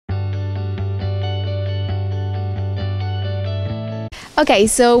Okay,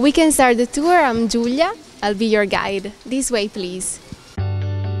 so we can start the tour. I'm Giulia. I'll be your guide. This way, please.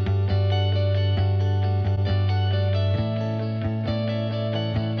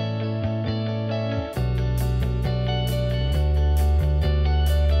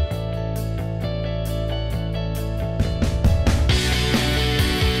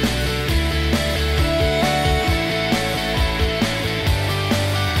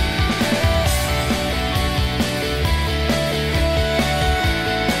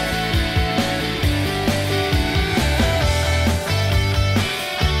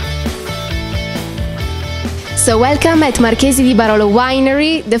 So welcome at Marchesi di Barolo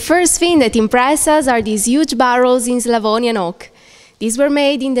Winery. The first thing that impressed us are these huge barrels in Slavonian oak. These were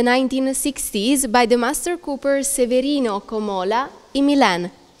made in the 1960s by the master cooper Severino Comola in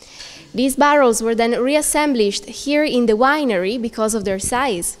Milan. These barrels were then reassembled here in the winery because of their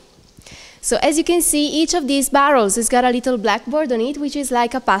size. So as you can see, each of these barrels has got a little blackboard on it, which is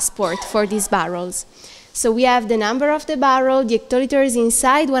like a passport for these barrels. So we have the number of the barrel, the hectoliters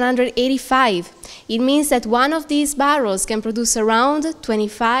inside, 185. It means that one of these barrels can produce around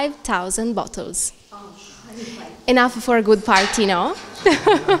 25,000 bottles. Enough for a good party, no?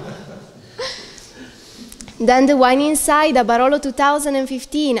 Then the wine inside, a Barolo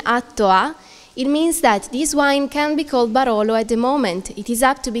 2015 Atto A, it means that this wine can be called Barolo at the moment. It is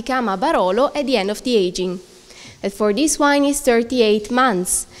up to become a Barolo at the end of the aging. That for this wine is 38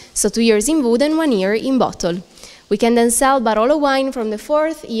 months, so 2 years in wood and 1 year in bottle. We can then sell Barolo wine from the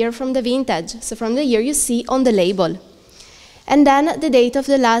 4th year from the vintage, so from the year you see on the label. And then the date of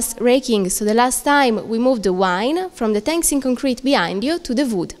the last raking, so the last time we moved the wine from the tanks in concrete behind you to the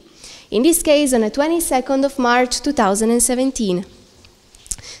wood. In this case on the 22nd of March 2017.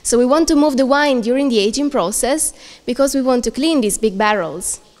 So we want to move the wine during the aging process because we want to clean these big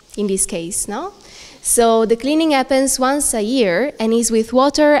barrels, in this case, no? So the cleaning happens once a year and is with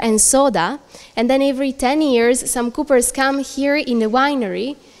water and soda, and then every 10 years some coopers come here in the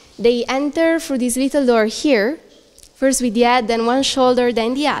winery. They enter through this little door here, first with the head, then one shoulder,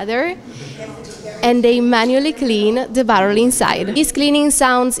 then the other, and they manually clean the barrel inside. This cleaning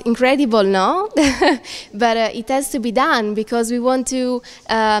sounds incredible, no? But it has to be done because we want to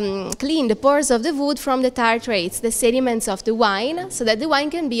clean the pores of the wood from the tartrates, the sediments of the wine, so that the wine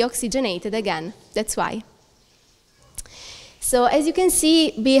can be oxygenated again. That's why. So as you can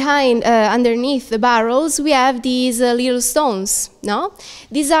see behind, underneath the barrels, we have these little stones, no?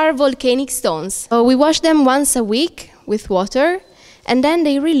 These are volcanic stones. So we wash them once a week with water, and then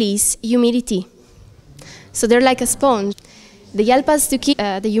they release humidity. So they're like a sponge. They help us to keep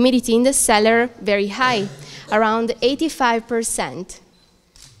the humidity in the cellar very high, around 85%.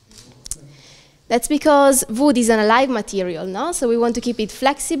 That's because wood is an alive material, no? So we want to keep it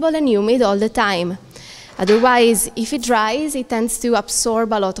flexible and humid all the time. Otherwise, if it dries, it tends to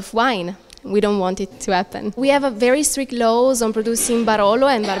absorb a lot of wine. We don't want it to happen. We have a very strict laws on producing Barolo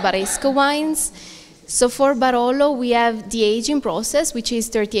and Barbaresco wines. So for Barolo, we have the aging process, which is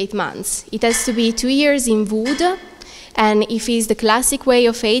 38 months. It has to be 2 years in wood, and if it's the classic way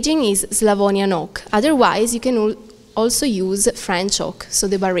of aging, is Slavonian oak. Otherwise, you can also use French oak, so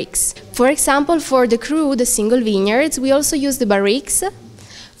the barriques. For example, for the cru, the single vineyards, we also use the barriques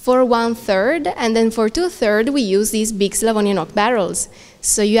for 1/3, and then for 2/3, we use these big Slavonian oak barrels.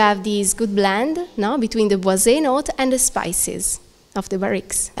 So you have this good blend, no, between the boisé note and the spices of the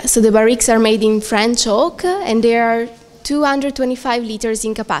barriques. So the barriques are made in French oak, and they are 225 liters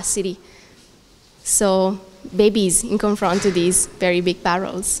in capacity. So babies in confront to these very big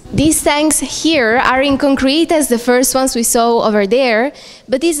barrels. These tanks here are in concrete as the first ones we saw over there,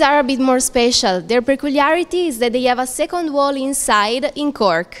 but these are a bit more special. Their peculiarity is that they have a second wall inside in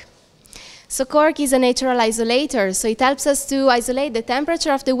cork. So cork is a natural isolator, so it helps us to isolate the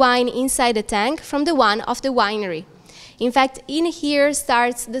temperature of the wine inside the tank from the one of the winery. In fact, in here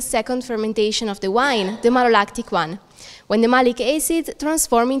starts the second fermentation of the wine, the malolactic one, when the malic acids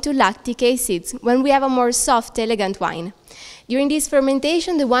transform into lactic acids, when we have a more soft, elegant wine. During this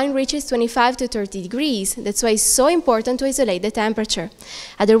fermentation, the wine reaches 25 to 30 degrees. That's why it's so important to isolate the temperature.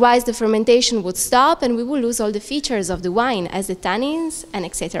 Otherwise, the fermentation would stop and we will lose all the features of the wine, as the tannins and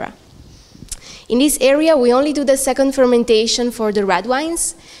etc. In this area, we only do the second fermentation for the red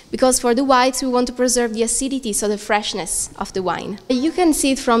wines, because for the whites, we want to preserve the acidity, so the freshness of the wine. You can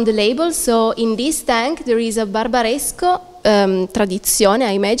see it from the label. So in this tank, there is a Barbaresco Tradizione,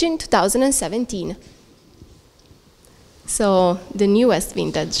 I imagine, 2017. So the newest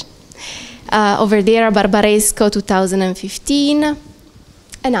vintage. Over there, a Barbaresco 2015,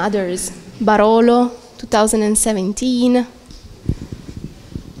 and others. Barolo 2017.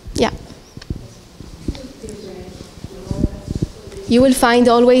 Yeah. you will find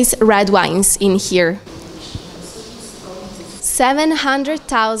always red wines in here.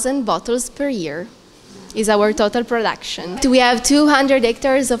 700,000 bottles per year is our total production. We have 200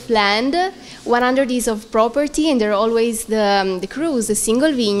 hectares of land, 100 is of property, and there are always the crews, the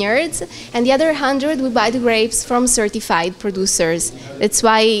single vineyards, and the other 100 we buy the grapes from certified producers. That's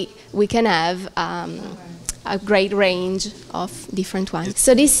why we can have a great range of different wines.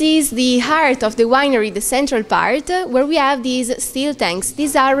 So this is the heart of the winery, the central part, where we have these steel tanks.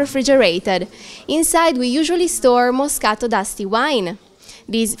 These are refrigerated. Inside we usually store Moscato d'Asti wine.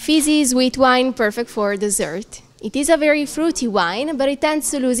 This fizzy, sweet wine, perfect for dessert. It is a very fruity wine, but it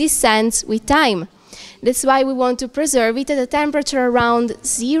tends to lose its scent with time. That's why we want to preserve it at a temperature around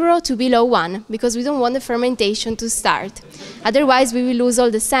 0 to below 1, because we don't want the fermentation to start. Otherwise, we will lose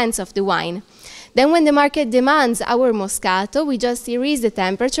all the scents of the wine. Then when the market demands our Moscato, we just increase the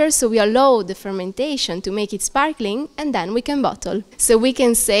temperature, so we allow the fermentation to make it sparkling, and then we can bottle. So we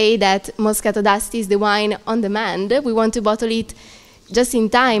can say that Moscato d'Asti is the wine on demand. We want to bottle it just in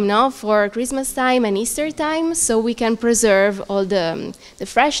time, no? For Christmas time and Easter time, so we can preserve all the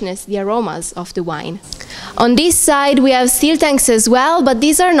freshness, the aromas of the wine. On this side we have steel tanks as well, but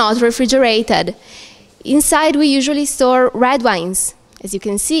these are not refrigerated. Inside we usually store red wines, as you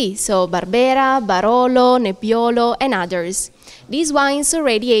can see, so Barbera, Barolo, Nebbiolo and others. These wines are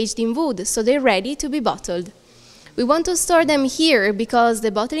already aged in wood, so they're ready to be bottled. We want to store them here because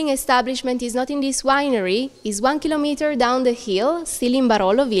the bottling establishment is not in this winery, it's 1 kilometer down the hill, still in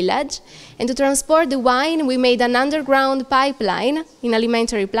Barolo village, and to transport the wine we made an underground pipeline in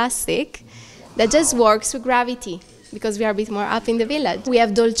alimentary plastic that just works with gravity, because we are a bit more up in the village. We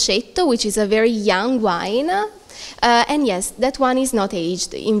have Dolcetto, which is a very young wine, and yes, that one is not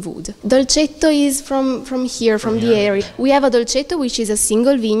aged in wood. Dolcetto is from here, from the area. We have a Dolcetto, which is a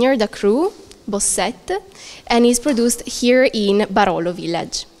single vineyard, a cru, Bosset, and is produced here in Barolo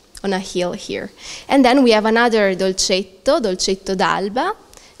village, on a hill here. And then we have another Dolcetto, Dolcetto d'Alba,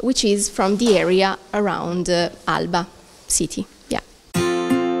 which is from the area around Alba city. Yeah.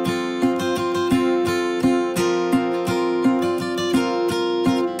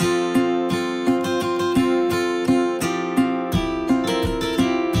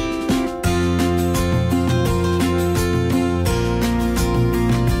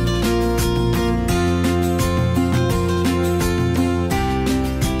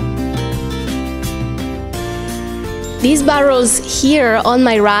 These barrels here on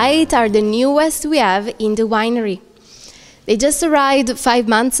my right are the newest we have in the winery. They just arrived 5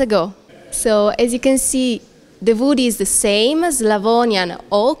 months ago. So as you can see, the wood is the same, Slavonian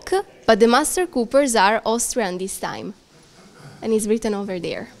oak, but the master coopers are Austrian this time. And it's written over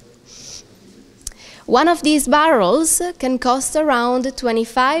there. One of these barrels can cost around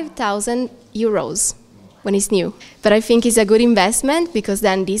 25,000 euros when it's new. But I think it's a good investment because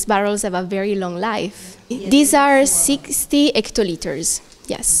then these barrels have a very long life. These are 60 hectoliters,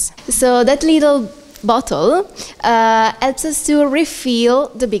 yes. So that little bottle helps us to refill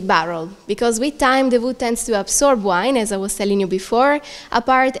the big barrel, because with time the wood tends to absorb wine, as I was telling you before. A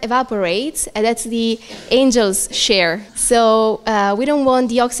part evaporates, and that's the angel's share. So we don't want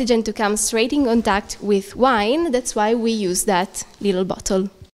the oxygen to come straight in contact with wine, that's why we use that little bottle.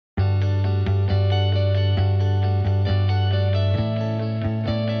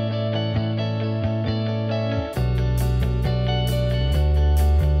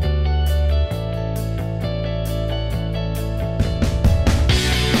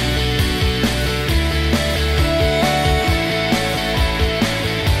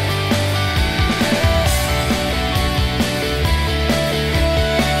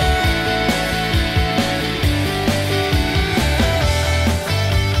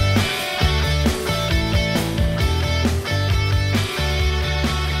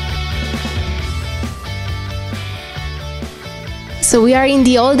 So we are in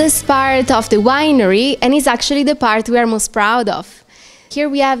the oldest part of the winery, and it's actually the part we are most proud of. Here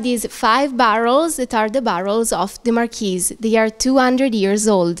we have these 5 barrels that are the barrels of the Marchesi. They are 200 years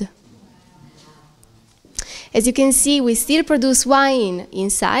old. As you can see, we still produce wine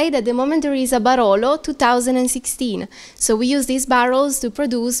inside. At the moment there is a Barolo 2016. So we use these barrels to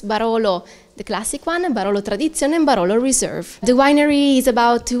produce Barolo, the classic one, Barolo Tradizione and Barolo Reserve. The winery is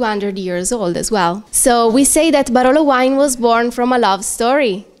about 200 years old as well. So we say that Barolo wine was born from a love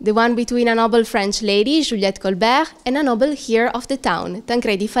story, the one between a noble French lady, Juliette Colbert, and a noble here of the town,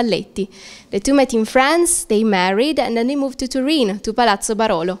 Tancredi Falletti. The two met in France, they married, and then they moved to Turin, to Palazzo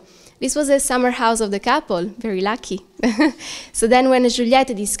Barolo. This was the summer house of the couple, very lucky. So then when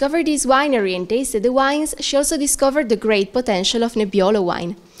Juliette discovered this winery and tasted the wines, she also discovered the great potential of Nebbiolo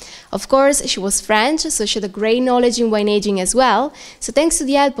wine. Of course, she was French, so she had a great knowledge in wine aging as well. So thanks to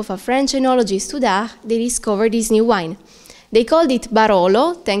the help of a French enologist, Tudor, they discovered this new wine. They called it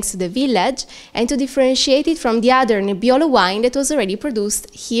Barolo, thanks to the village, and to differentiate it from the other Nebbiolo wine that was already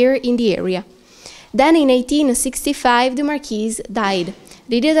produced here in the area. Then in 1865, the Marquise died.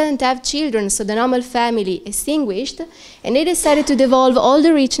 They didn't have children, so the normal family extinguished, and they decided to devolve all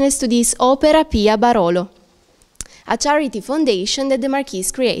the richness to this Opera Pia Barolo, a charity foundation that the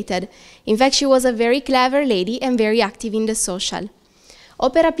Marquise created. In fact, she was a very clever lady and very active in the social.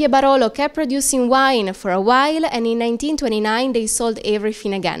 Opera Pia Barolo kept producing wine for a while, and in 1929 they sold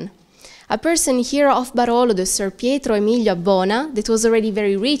everything again. A person here of Barolo, the Sir Pietro Emilio Abbona, that was already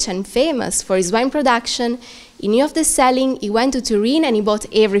very rich and famous for his wine production, he knew of the selling, he went to Turin and he bought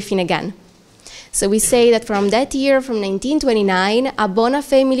everything again. So we say that from that year, from 1929, Abbona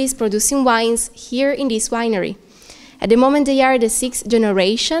family is producing wines here in this winery. At the moment they are the 6th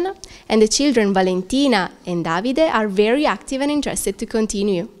generation, and the children Valentina and Davide are very active and interested to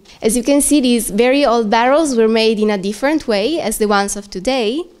continue. As you can see, these very old barrels were made in a different way as the ones of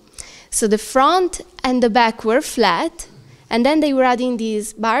today. So the front and the back were flat, and then they were adding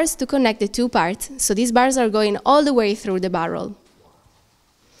these bars to connect the two parts. So these bars are going all the way through the barrel.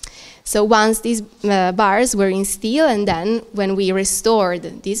 So once these bars were in steel, and then when we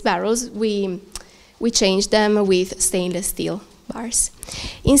restored these barrels, we changed them with stainless steel bars.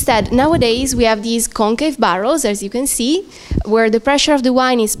 Instead, nowadays we have these concave barrels, as you can see, where the pressure of the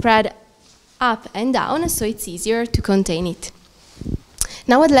wine is spread up and down, so it's easier to contain it.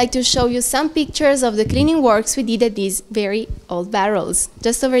 Now I'd like to show you some pictures of the cleaning works we did at these very old barrels,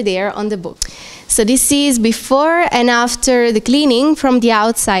 just over there on the book. So this is before and after the cleaning from the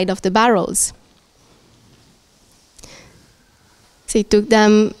outside of the barrels. So it took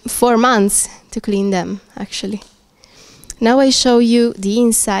them 4 months to clean them, actually. Now I show you the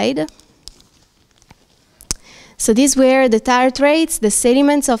inside. So these were the tartrates, the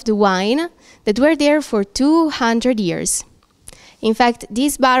sediments of the wine that were there for 200 years. In fact,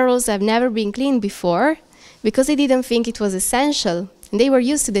 these barrels have never been cleaned before because they didn't think it was essential. And they were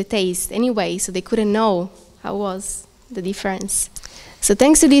used to the taste anyway, so they couldn't know how was the difference. So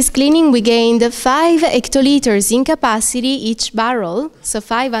thanks to this cleaning, we gained 5 hectoliters in capacity each barrel, so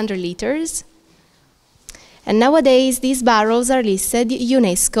 500 liters. And nowadays, these barrels are listed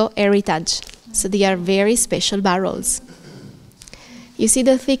UNESCO Heritage, so they are very special barrels. You see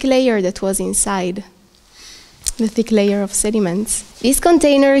the thick layer that was inside, the thick layer of sediments. This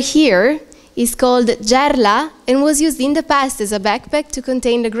container here is called gerla and was used in the past as a backpack to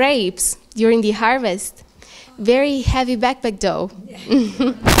contain the grapes during the harvest. Very heavy backpack though,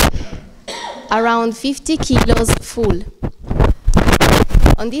 around 50 kilos full.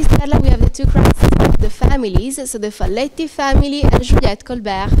 On this gerla we have the 2 crowns of the families, so the Falletti family and Juliette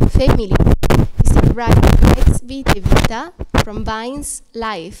Colbert family. You see the right, ex vite vita, from vines,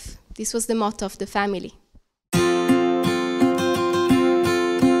 life. This was the motto of the family.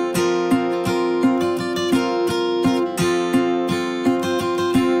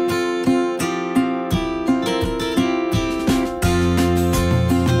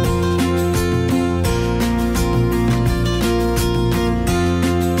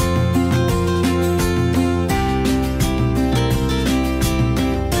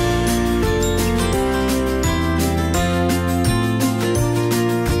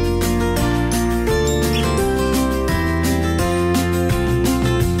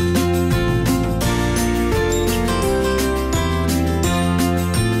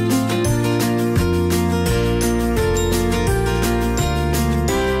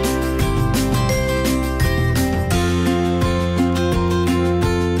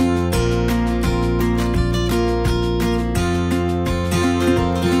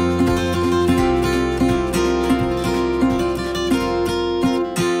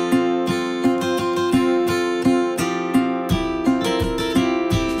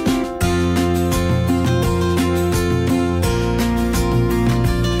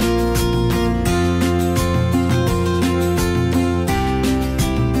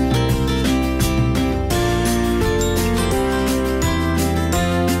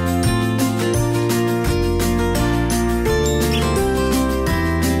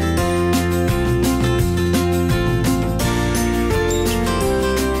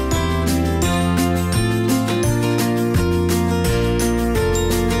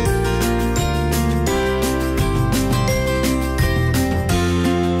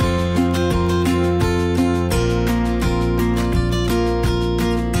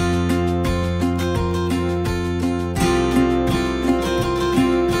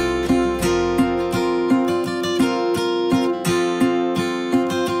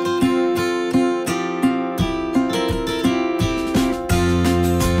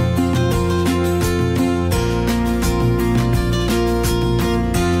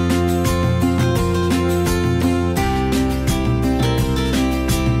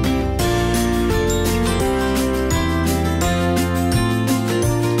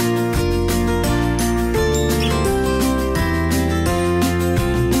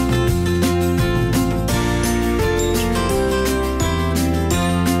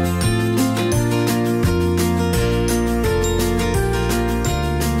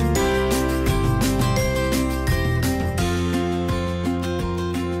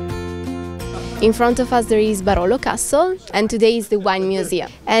 In front of us there is Barolo Castle, and today is the Wine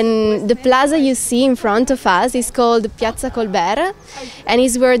Museum. And the plaza you see in front of us is called Piazza Colbert, and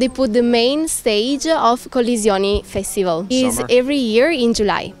is where they put the main stage of Collisioni Festival. It's every year in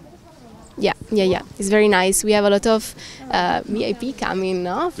July. Yeah. It's very nice. We have a lot of VIP coming,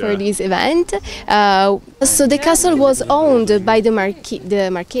 no, for this event. So the castle was owned by the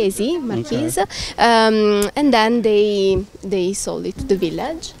Marchesi, and then they sold it to the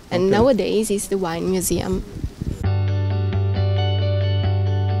village, and nowadays it's the wine museum.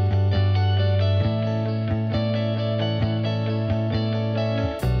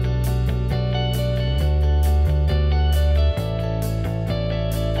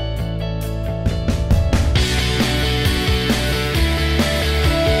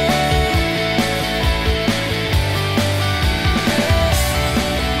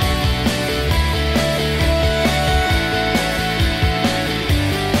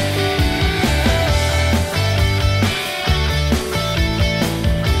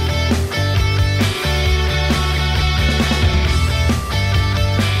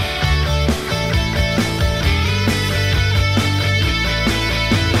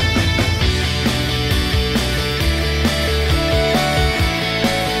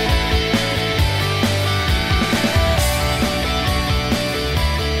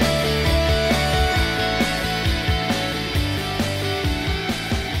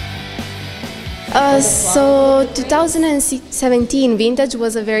 So 2017 vintage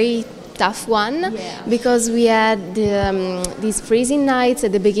was a very tough one, because we had these freezing nights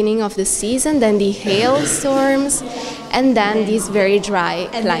at the beginning of the season, then the hailstorms, and then this very dry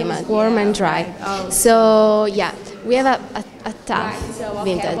climate, warm and dry. So yeah, we have a tough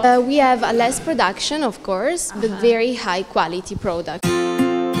vintage. We have a less production, of course, but very high quality product.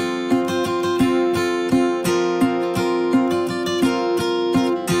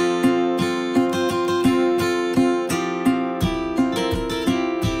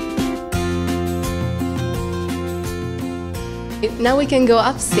 Now we can go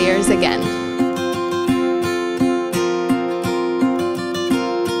upstairs again.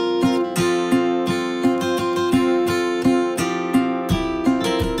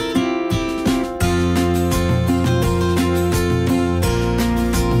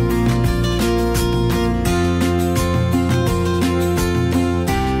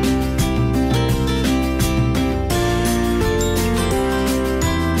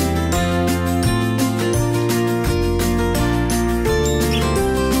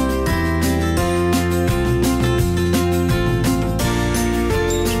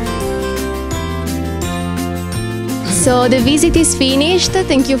 So the visit is finished.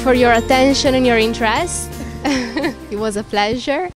 Thank you for your attention and your interest. It was a pleasure.